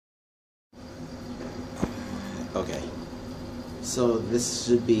Okay, so this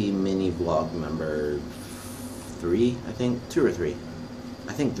should be mini vlog number 3, I think, 2 or 3.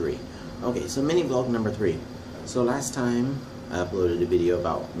 I think 3. Okay, so mini vlog number 3. So last time I uploaded a video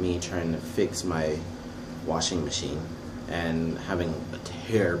about me trying to fix my washing machine and having a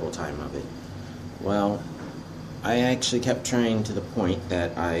terrible time of it. Well, I actually kept trying to the point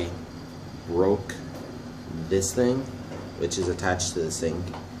that I broke this thing, which is attached to the sink.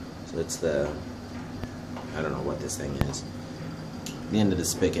 So it's the, I don't know what this thing is, the end of the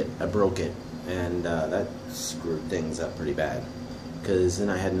spigot. I broke it, and that screwed things up pretty bad, because then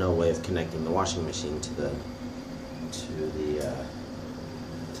I had no way of connecting the washing machine to the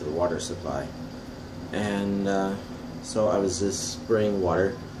water supply. And so I was just spraying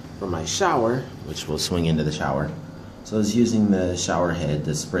water from my shower, which will swing into the shower. So I was using the shower head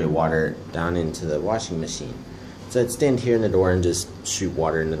to spray water down into the washing machine. So I'd stand here in the door and just shoot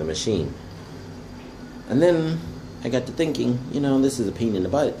water into the machine. And then I got to thinking, you know, this is a pain in the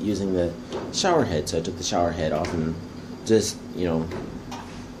butt using the shower head. So I took the shower head off and just, you know,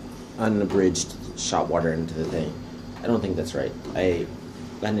 unabridged shot water into the thing. I don't think that's right. I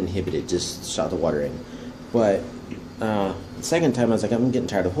uninhibited, just shot the water in. But the second time I was like, I'm getting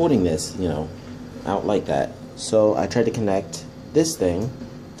tired of holding this, you know, out like that. So I tried to connect this thing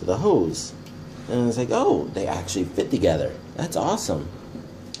to the hose. And I was like, oh, they actually fit together. That's awesome.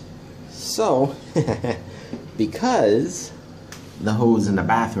 So, because the hose in the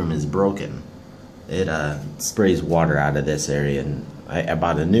bathroom is broken, it sprays water out of this area, and I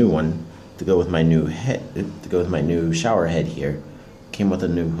bought a new one to go with my new head, to go with my new shower head here. Came with a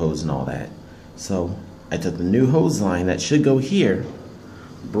new hose and all that. So I took the new hose line that should go here,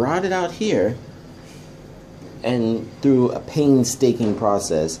 brought it out here, and through a painstaking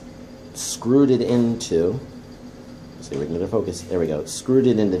process, screwed it into, let's see if we can get it focused, there we go, screwed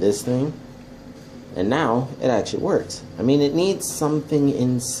it into this thing, and now it actually works. I mean, it needs something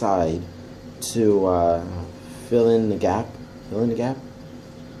inside to fill in the gap,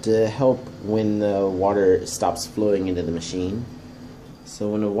 to help when the water stops flowing into the machine. So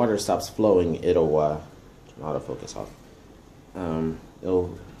when the water stops flowing, it'll turn autofocus off.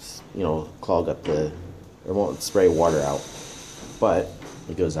 It'll, you know, clog up it won't spray water out, but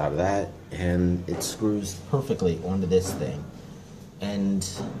it goes out of that and it screws perfectly onto this thing. And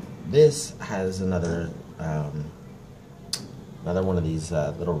this has another one of these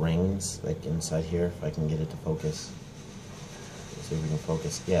little rings, like inside here. If I can get it to focus, let's see if we can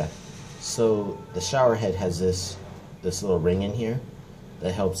focus. Yeah. So the shower head has this little ring in here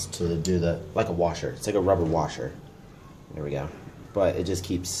that helps to do like a washer. It's like a rubber washer. There we go. But it just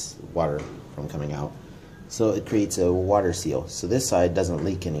keeps water from coming out. So it creates a water seal. So this side doesn't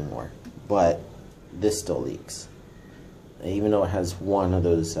leak anymore, but this still leaks. Even though it has one of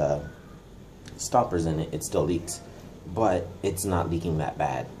those stoppers in it, it still leaks. But it's not leaking that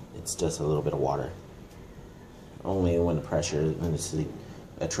bad. It's just a little bit of water. Only when it's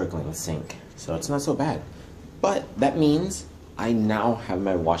a trickling sink. So it's not so bad. But that means I now have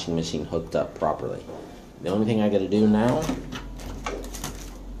my washing machine hooked up properly. The only thing I gotta do now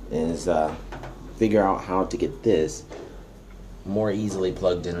is figure out how to get this more easily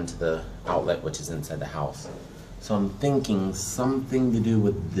plugged into the outlet, which is inside the house. So I'm thinking something to do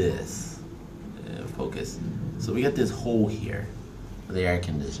with this. Focus. So we got this hole here for the air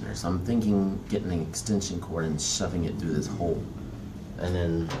conditioner. So I'm thinking getting an extension cord and shoving it through this hole, and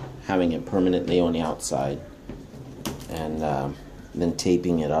then having it permanently on the outside, and then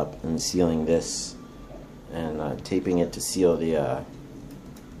taping it up and sealing this, and taping it to seal the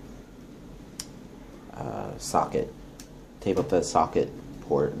socket. Tape up the socket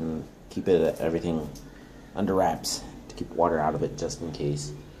port and keep everything under wraps to keep water out of it just in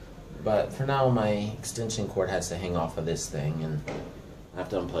case. But for now, my extension cord has to hang off of this thing, and I have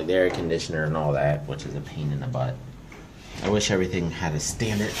to unplug the air conditioner and all that, which is a pain in the butt. I wish everything had a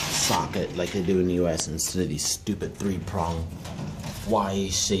standard socket like they do in the US instead of these stupid 3-prong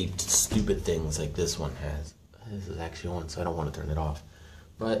Y-shaped stupid things like this one has. This is actually on, so I don't want to turn it off.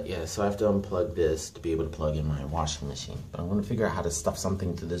 But yeah, so I have to unplug this to be able to plug in my washing machine. But I'm going to figure out how to stuff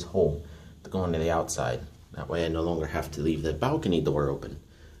something through this hole to go into the outside. That way I no longer have to leave the balcony door open.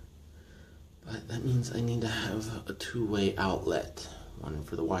 But that means I need to have a 2-way outlet. One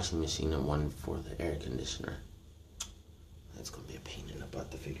for the washing machine and one for the air conditioner. That's going to be a pain in the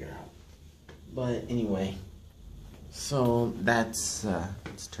butt to figure out. But anyway, so that's,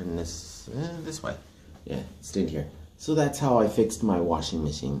 let's turn this this way. Yeah, stand here. So that's how I fixed my washing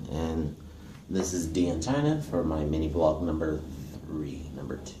machine. And this is D in China for my mini vlog number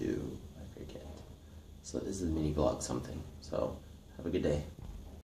 2, I forget. So this is mini vlog something. So have a good day.